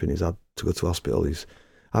sleeping, he's had to go to hospital, he's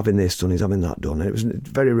having this done, he's having that done. And it was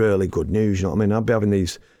very rarely good news, you know what I mean? I'd be having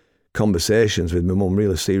these conversations with my mum,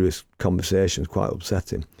 really serious conversations, quite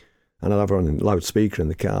upsetting. And I'd have her on loudspeaker in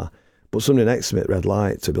the car. But somebody next to me at red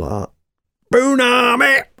light to be like, Boone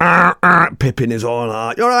Army, pipping his own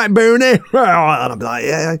heart. You all right, Booney? And I'd be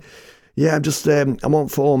like, yeah, I'm just, I'm on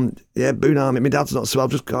phone. Yeah, Boone Army, my dad's not, so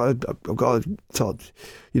I've got to talk,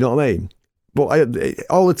 you know what I mean? But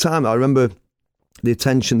all the time, I remember the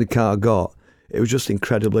attention the car got. It was just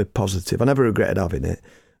incredibly positive. I never regretted having it.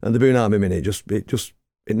 And the Boone Army Mini,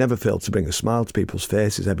 it never failed to bring a smile to people's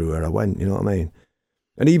faces everywhere I went, you know what I mean?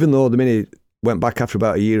 And even though the Mini went back after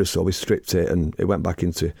about a year or so, we stripped it and it went back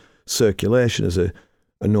into circulation as a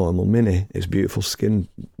normal Mini. Its beautiful skin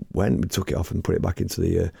we took it off and put it back into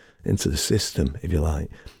the system, if you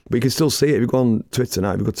like. But you can still see it if you go on Twitter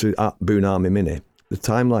now. If you go to @Boone Army Mini, the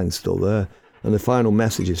timeline's still there. And the final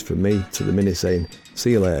message is from me to the Mini saying,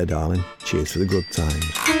 see you later, darling. Cheers for the good times.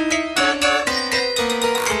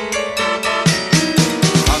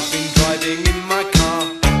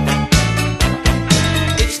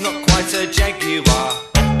 Jaguar.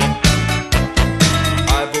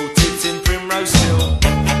 I bought it in Primrose Hill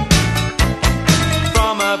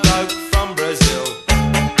from a bloke from Brazil.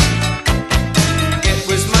 It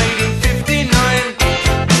was made in 59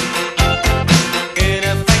 in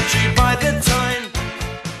a factory by the Tyne.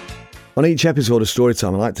 On each episode of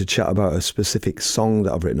Storytime, I like to chat about a specific song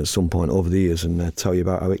that I've written at some point over the years and tell you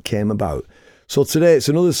about how it came about. So today it's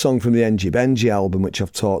another song from the NG Benji album, which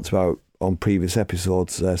I've talked about on previous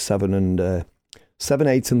episodes, 7,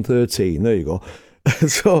 8 and 13. There you go.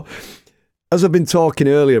 So, as I've been talking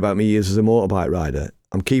earlier about my years as a motorbike rider,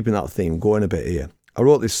 I'm keeping that theme going a bit here. I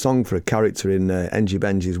wrote this song for a character in NG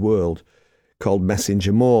Benji's world called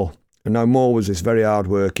Messenger Mo. And now Mo was this very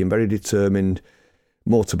hard-working, very determined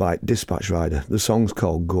motorbike dispatch rider. The song's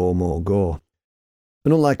called Go Mo Go.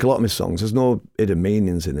 And unlike a lot of my songs, there's no hidden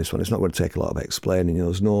meanings in this one. It's not going to take a lot of explaining.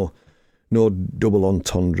 There's no double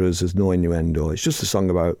entendres, there's no innuendo. It's just a song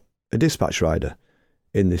about a dispatch rider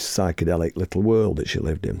in this psychedelic little world that she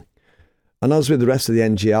lived in. And as with the rest of the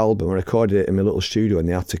NG album, I recorded it in my little studio in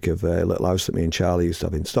the attic of a little house that me and Charlie used to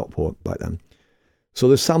have in Stockport back then. So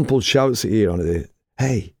the sampled shouts that you hear on it,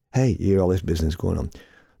 hey, you hear all this business going on.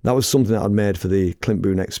 That was something that I'd made for the Clint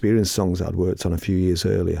Boone Experience songs that I'd worked on a few years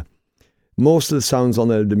earlier. Most of the sounds on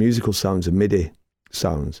there, the musical sounds, are MIDI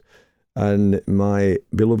sounds. and my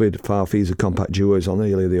beloved Farfisa Compact Duo is on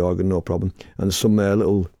there, the organ, no problem, and some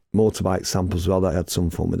little motorbike samples as well that I had some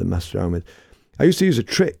fun with and messed around with. I used to use a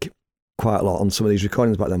trick quite a lot on some of these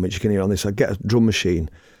recordings back then, which you can hear on this. I'd get a drum machine,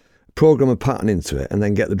 program a pattern into it, and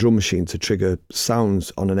then get the drum machine to trigger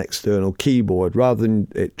sounds on an external keyboard. Rather than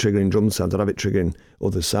it triggering drum sounds, I'd have it triggering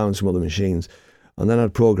other sounds from other machines. And then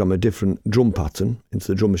I'd program a different drum pattern into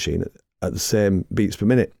the drum machine at the same beats per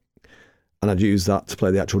minute. And I'd use that to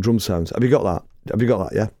play the actual drum sounds. Have you got that?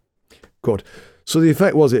 Yeah? Good. So the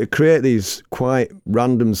effect was it'd create these quite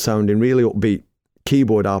random sounding, really upbeat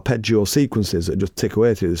keyboard arpeggio sequences that just tick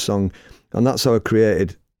away through the song. And that's how I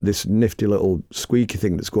created this nifty little squeaky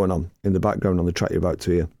thing that's going on in the background on the track you're about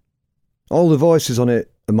to hear. All the voices on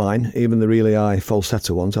it are mine, even the really high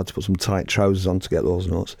falsetto ones. I had to put some tight trousers on to get those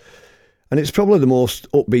notes. And it's probably the most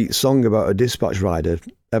upbeat song about a dispatch rider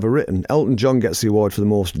ever written. Elton John gets the award for the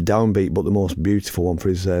most downbeat but the most beautiful one for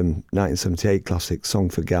his 1978 classic Song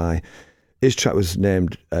for Guy. His track was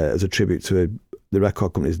named as a tribute to the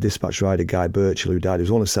record company's dispatch rider, Guy Birchall, who died. He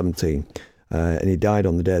was only 17, and he died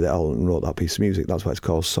on the day that Elton wrote that piece of music. That's why it's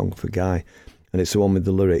called Song for Guy. And it's the one with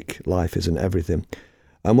the lyric, "Life isn't everything."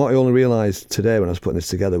 And what I only realised today when I was putting this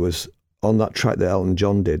together was on that track that Elton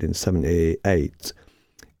John did in 78,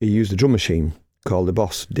 he used a drum machine called the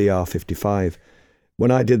Boss DR55. When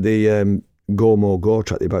I did the Go Mo Go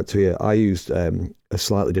track you're about to hear, I used a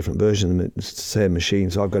slightly different version of the same machine.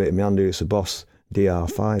 So I've got it in my hand. It's a Boss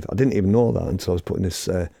DR5. I didn't even know that until I was putting this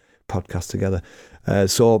podcast together.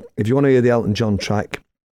 So if you want to hear the Elton John track,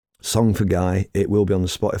 Song for Guy, it will be on the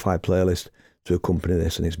Spotify playlist to accompany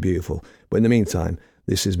this, and it's beautiful. But in the meantime,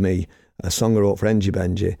 this is me, a song I wrote for Engie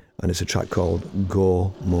Benji, and it's a track called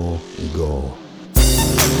Go Mo Go.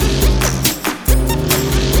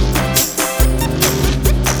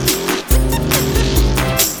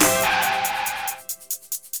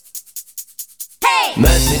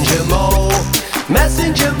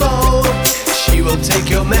 Messenger Mo, she will take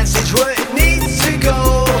your message where it needs to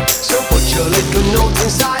go. So put your little note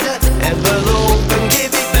inside an envelope and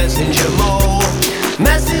give it Messenger Mo,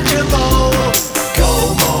 Messenger Mo.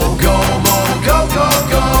 Go Mo, go Mo, go go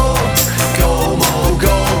go. Go Mo,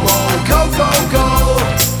 go Mo, go go go.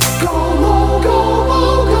 Go Mo, go Mo,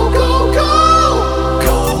 go go go.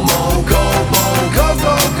 Go Mo, go Mo, go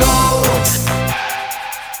go go.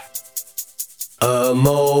 A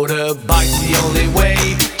motorbike's the only way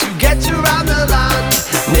to get around the land,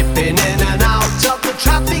 nipping in and out of the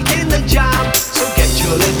traffic in the jam. So get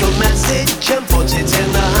your little message and put it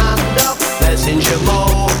in the hand of Messenger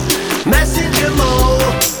Mo, Messenger Mo.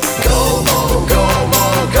 Go Mo, go Mo,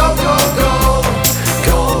 go go go.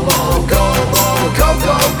 Go Mo, go Mo, go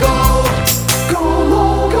go go. Go Mo,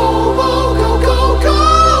 go Mo, go go go.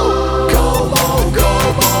 Go Mo, go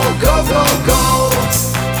Mo, go go go.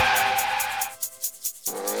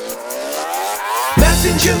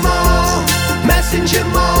 Messenger Mo, Messenger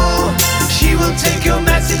Mo, she will take your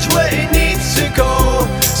message where it needs to go.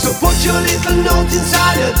 So put your little note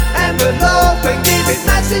inside an envelope and give it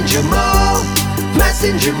Messenger Mo,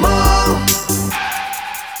 Messenger Mo.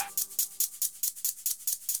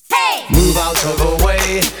 Hey! Move out of the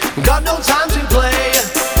way, got no time to play.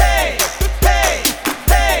 Hey, hey,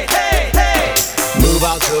 hey, hey, hey. Move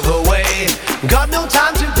out of the way, got no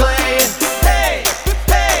time to play. Hey,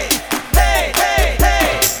 hey, hey, hey,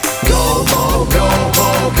 hey. Go Mo, go Mo,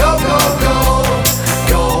 go go go.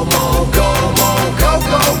 Go Mo, go Mo, go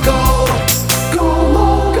go go. Go Mo,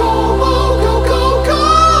 go Mo, go go go.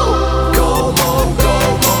 Go Mo, go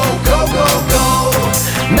Mo, go go go.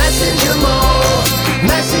 Messenger Mo,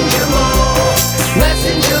 Messenger Mo,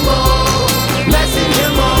 Messenger Mo, Messenger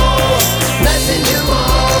Mo, Messenger Mo,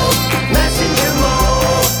 Messenger Mo,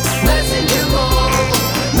 Messenger Mo, Messenger Mo,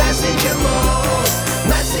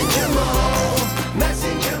 Messenger Mo,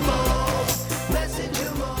 Messenger Mo,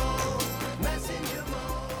 Messenger Mo, Messenger Mo,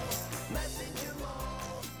 Messenger Mo,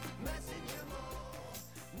 Messenger Mo.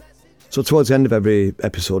 So towards the end of every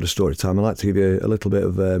episode of Storytime, I like to give you a little bit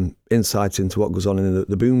of insight into what goes on in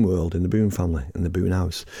the Boone world, in the Boone family, in the Boone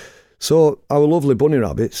house. So our lovely bunny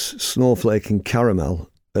rabbits, Snowflake and Caramel,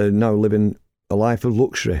 are now living a life of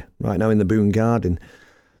luxury right now in the Boone garden.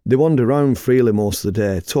 They wander around freely most of the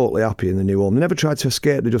day, totally happy in the new home. They never try to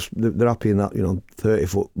escape. They're happy in that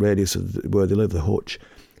 30-foot radius of where they live, the hutch.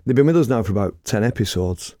 They've been with us now for about 10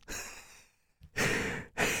 episodes.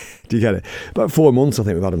 Do you get it? About 4 months, I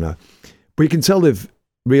think we've had them now. But you can tell they've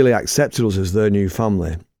really accepted us as their new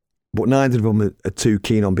family. But neither of them are too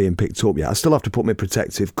keen on being picked up yet. I still have to put my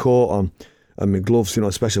protective coat on and my gloves,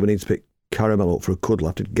 especially when I need to pick Caramel up for a cuddle. I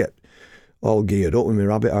have to get all geared up with my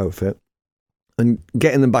rabbit outfit. And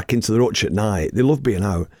getting them back into the hutch at night, they love being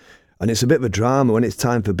out. And it's a bit of a drama when it's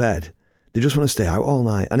time for bed. They just want to stay out all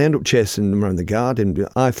night. And I end up chasing them around the garden,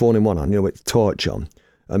 iPhone in one hand, with the torch on,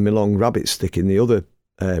 and my long rabbit stick in the other.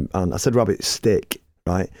 And I said rabbit stick,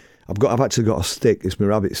 right? I've actually got a stick. It's my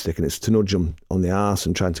rabbit stick, and it's to nudge them on the arse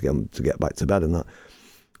and trying to get them to get back to bed and that.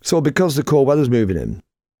 So because the cold weather's moving in,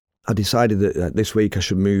 I decided that this week I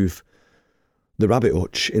should move the rabbit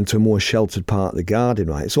hutch into a more sheltered part of the garden,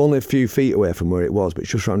 right? It's only a few feet away from where it was, but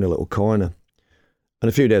it's just round a little corner. And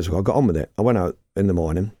a few days ago, I got on with it. I went out in the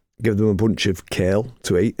morning, give them a bunch of kale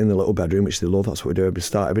to eat in the little bedroom, which they love. That's what we do. We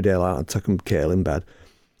start every day like that. I'd take them kale in bed.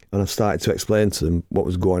 And I've started to explain to them what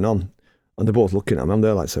was going on. And they're both looking at me. And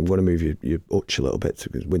they're like saying, I'm going to move your hutch a little bit.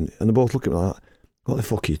 And they're both looking at me like, what the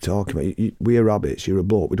fuck are you talking about? We're rabbits. You're a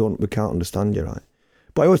bloke. We can't understand you, right?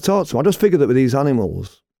 But I always talk to them. I just figured that with these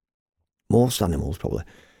animals, most animals probably,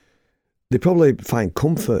 they probably find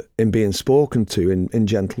comfort in being spoken to in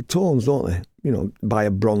gentle tones, don't they? By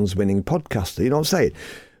a bronze-winning podcaster, you know what I'm saying?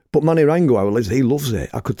 But Manny Rango, he loves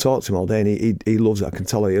it. I could talk to him all day, and he loves it. I can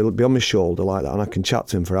tell him, he'll be on my shoulder like that, and I can chat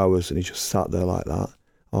to him for hours, and he just sat there like that,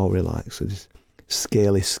 all relaxed, with his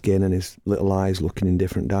scaly skin and his little eyes looking in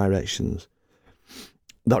different directions.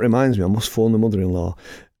 That reminds me, I must phone the mother-in-law.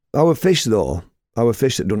 Our fish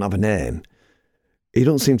that don't have a name, he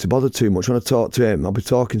don't seem to bother too much. When I talk to him, I'll be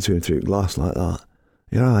talking to him through glass like that.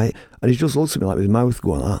 You're right. And he just looks at me like with his mouth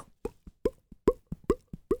going like that.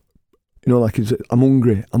 Like he's, I'm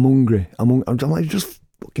hungry. I'm like, just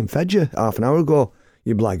fucking fed you half an hour ago,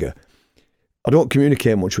 you blagger. I don't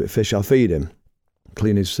communicate much with fish. I'll feed him,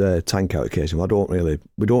 clean his tank out occasionally.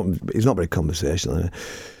 He's not very conversational.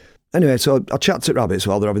 Anyway, so I chat to rabbits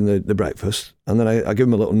while they're having the breakfast, and then I give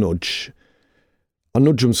them a little nudge. I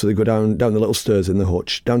nudge them so they go down the little stairs in the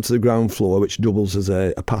hutch, down to the ground floor, which doubles as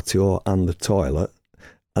a patio and the toilet.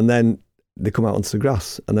 And then they come out onto the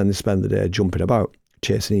grass, and then they spend the day jumping about,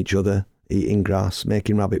 chasing each other, eating grass,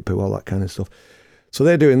 making rabbit poo, all that kind of stuff. So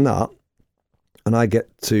they're doing that, and I get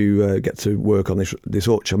to work on this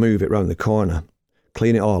hutch. I move it round the corner,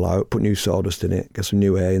 clean it all out, put new sawdust in it, get some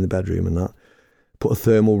new hay in the bedroom and that, put a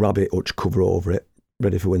thermal rabbit hutch cover over it,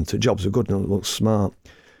 ready for winter. Jobs are good and it looks smart.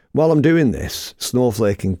 While I'm doing this,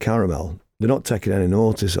 Snowflake and Caramel, they're not taking any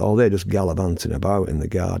notice at all. They're just gallivanting about in the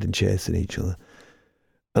garden, chasing each other.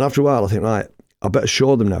 And after a while, I think, right, I better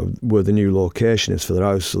show them now where the new location is for their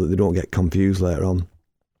house so that they don't get confused later on.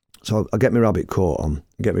 So I get my rabbit coat on,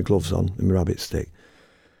 get my gloves on and my rabbit stick.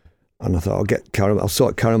 And I thought, I'll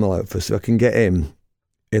sort Caramel out first. If I can get him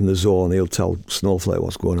in the zone, he'll tell Snowflake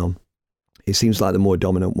what's going on. He seems like the more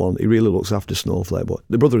dominant one. He really looks after Snowflake, but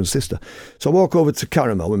they're brother and sister. So I walk over to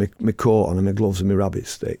Caramel with my coat on and my gloves and my rabbit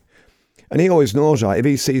stick. And he always knows, right, if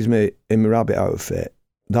he sees me in my rabbit outfit,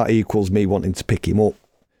 that equals me wanting to pick him up.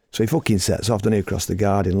 So he fucking sets off, down across the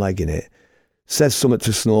garden, legging it, says something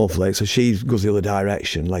to Snowflake, so she goes the other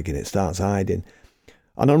direction, legging it, starts hiding.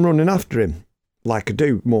 And I'm running after him, like I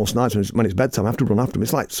do most nights when it's bedtime. I have to run after him.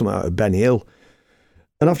 It's like something out of Ben Hill.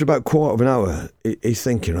 And after about a quarter of an hour, he's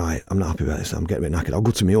thinking, right, I'm not happy about this. I'm getting a bit knackered. I'll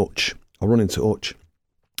go to my hutch. I'll run into hutch.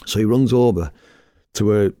 So he runs over to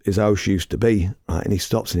where his house used to be, right, and he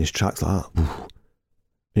stops in his tracks like that.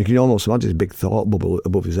 You can almost imagine his big thought bubble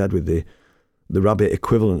above his head with the rabbit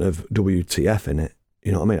equivalent of WTF in it.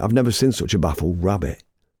 You know what I mean? I've never seen such a baffled rabbit.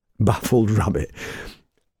 Baffled rabbit.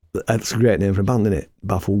 That's a great name for a band, isn't it?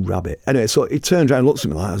 Baffled Rabbit. Anyway, so he turns around and looks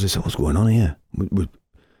at me like, as I said, what's going on here?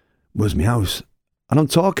 Where's my house? And I'm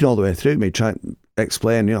talking all the way through me, trying to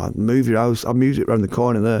explain, move your house. I'll move it around the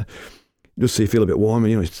corner there, just so you feel a bit warmer,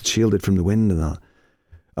 it's shielded from the wind and that.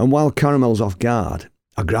 And while Caramel's off guard,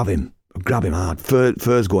 I grab him hard.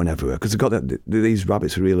 Fur's going everywhere, because they've got these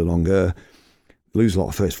rabbits are really long hair. Lose a lot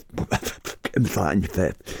of fur, flat in your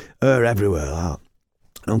face. Hair everywhere, like that.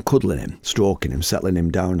 And I'm cuddling him, stroking him, settling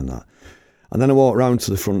him down and that. And then I walk round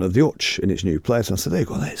to the front of the hutch in its new place, and I said, there you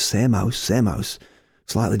go, there, same house.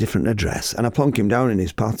 Slightly different address. And I plonk him down in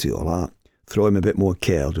his patio, like, throw him a bit more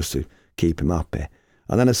kale just to keep him happy.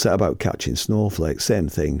 And then I set about catching snowflakes, same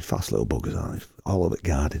thing, fast little buggers, all over the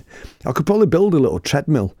garden. I could probably build a little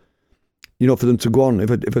treadmill, for them to go on.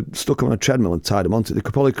 If I stuck them on a treadmill and tied them onto it, they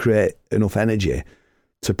could probably create enough energy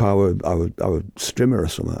to power our strimmer or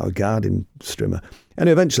something, our garden strimmer. And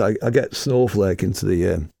eventually I get Snowflake into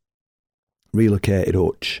the relocated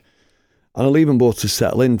hutch. And I leave them both to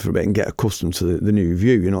settle in for a bit and get accustomed to the new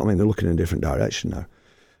view, you know what I mean? They're looking in a different direction now.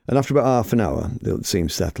 And after about half an hour, they'll seem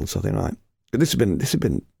settled, so I think, right, this has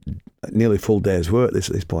been nearly a full day's work at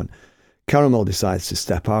this point. Caramel decides to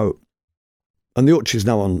step out. And the hutch is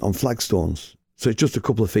now on flagstones, so it's just a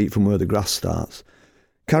couple of feet from where the grass starts.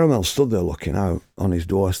 Caramel stood there looking out on his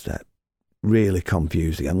doorstep, really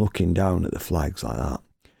confused again, looking down at the flags like that.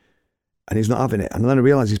 and he's not having it. And then I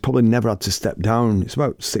realised he's probably never had to step down. It's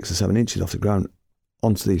about 6 or 7 inches off the ground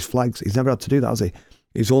onto these flags. He's never had to do that, has he?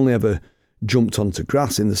 He's only ever jumped onto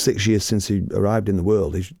grass in the 6 years since he arrived in the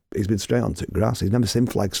world. He's been straight onto grass. He's never seen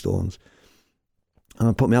flagstones. And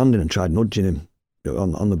I put my hand in and tried nudging him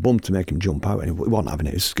on the bum to make him jump out, and he wasn't having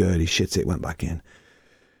it. He was scared. He shit it, went back in.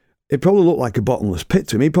 It probably looked like a bottomless pit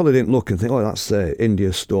to him. He probably didn't look and think, oh, that's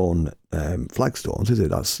India stone flagstones, is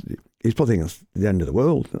it? He's probably thinking that's the end of the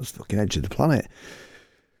world. That's the fucking edge of the planet.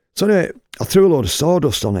 So anyway, I threw a load of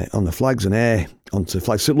sawdust on it, on the flags, and air onto the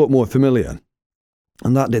flags, so it looked more familiar.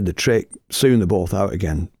 And that did the trick. Soon they're both out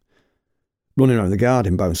again, running around the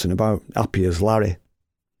garden, bouncing about, happy as Larry.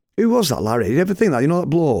 Who was that Larry? Did you ever think that? You know that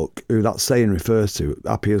bloke who that saying refers to,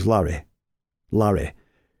 happy as Larry? Larry.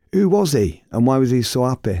 Who was he? And why was he so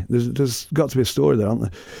happy? There's got to be a story there, aren't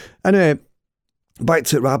there? Anyway, back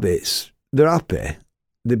to rabbits. They're happy.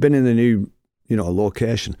 They've been in the new,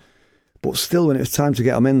 location. But still, when it was time to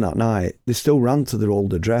get them in that night, they still ran to their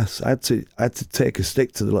old address. I had to take a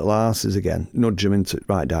stick to the little arses again, nudge them into the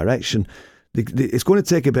right direction. It's going to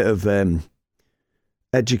take a bit of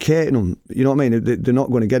educating them. You know what I mean? They're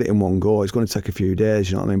not going to get it in one go. It's going to take a few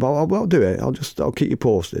days. You know what I mean? But I'll do it. I'll keep you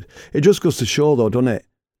posted. It just goes to show, though, doesn't it?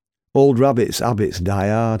 Old rabbits' habits die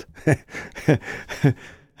hard.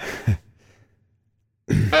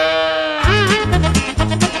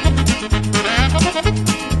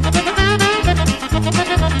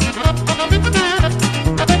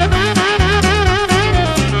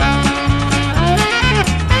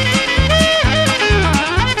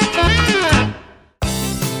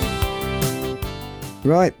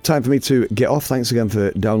 Right, time for me to get off. Thanks again for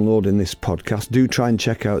downloading this podcast. Do try and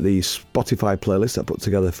check out the Spotify playlist I put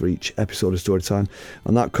together for each episode of Storytime,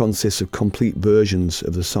 and that consists of complete versions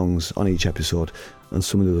of the songs on each episode and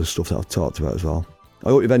some of the other stuff that I've talked about as well. I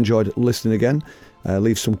hope you've enjoyed listening again.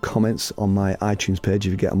 Leave some comments on my iTunes page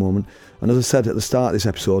if you get a moment. And as I said at the start of this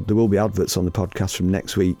episode, there will be adverts on the podcast from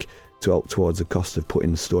next week to help towards the cost of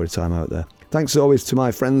putting Storytime out there. Thanks as always to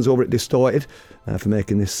my friends over at Distorted for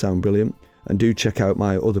making this sound brilliant. And do check out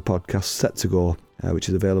my other podcast, Set to Go, which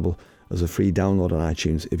is available as a free download on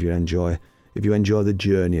iTunes if you enjoy the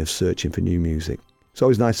journey of searching for new music. It's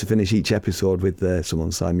always nice to finish each episode with some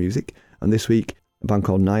unsigned music. And this week, a band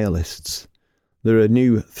called Nihilists. They're a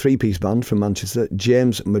new 3-piece band from Manchester.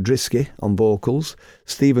 James Madrisky on vocals,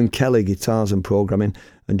 Stephen Kelly guitars and programming,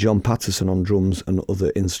 and John Patterson on drums and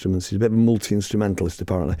other instruments. He's a bit of a multi-instrumentalist,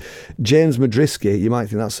 apparently. James Madrisky, you might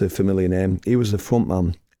think that's a familiar name. He was the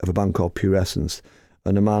frontman of a band called Pure Essence,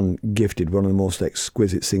 and a man gifted one of the most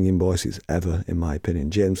exquisite singing voices ever, in my opinion,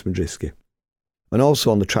 James Madrisky. And also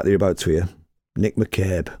on the track that you're about to hear, Nick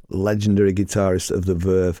McCabe, legendary guitarist of The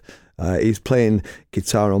Verve. He's playing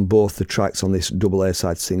guitar on both the tracks on this double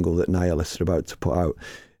A-side single that Nihilists are about to put out.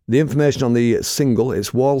 The information on the single,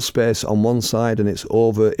 it's Wall Space on one side and it's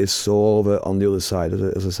Over Is So Over on the other side.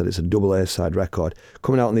 As I said, it's a double A-side record.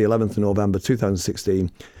 Coming out on the 11th of November 2016.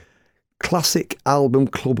 Classic Album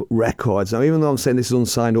Club Records. Now, even though I'm saying this is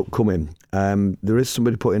unsigned upcoming, there is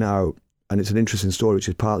somebody putting it out, and it's an interesting story, which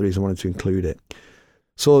is part of the reason I wanted to include it.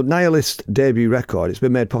 So, Nihilist debut record, it's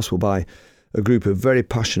been made possible by a group of very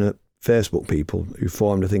passionate Facebook people who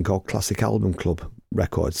formed a thing called Classic Album Club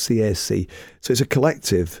Records, CAC. So it's a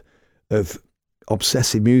collective of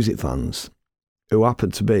obsessive music fans who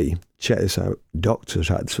happen to be, check this out, doctors,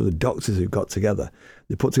 right? So the doctors who got together,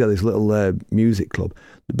 they put together this little music club.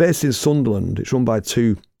 They're based in Sunderland. It's run by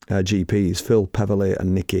two GPs, Phil Peverley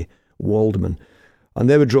and Nicky Waldman. And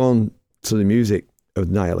they were drawn to the music of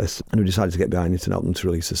Nihilists and who decided to get behind it and help them to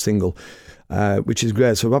release a single, which is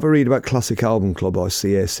great. So have a read about Classic Album Club or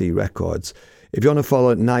CAC Records. If you want to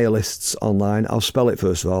follow Nihilists online, I'll spell it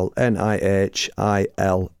first of all, Nihilists. That's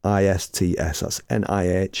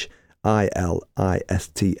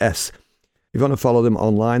Nihilists. If you want to follow them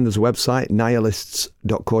online, there's a website,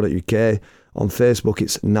 nihilists.co.uk. On Facebook,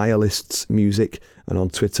 it's Nihilists Music, and on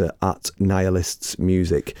Twitter, @Nihilists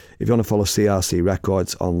Music. If you want to follow CRC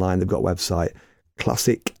Records online, they've got a website,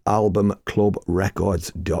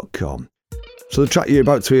 classicalbumclubrecords.com. So the track you're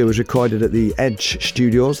about to hear was recorded at the Edge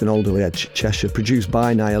Studios in Alderley Edge, Cheshire, produced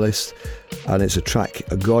by Nihilists, and it's a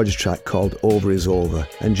gorgeous track called Over Is Over.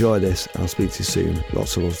 Enjoy this, and I'll speak to you soon.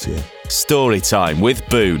 Lots of love to you. Storytime with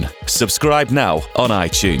Boone. Subscribe now on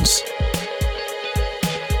iTunes.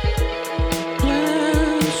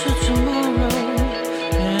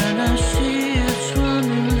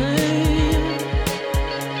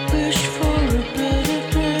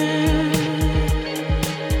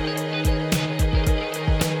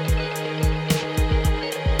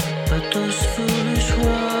 Those foolish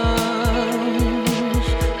words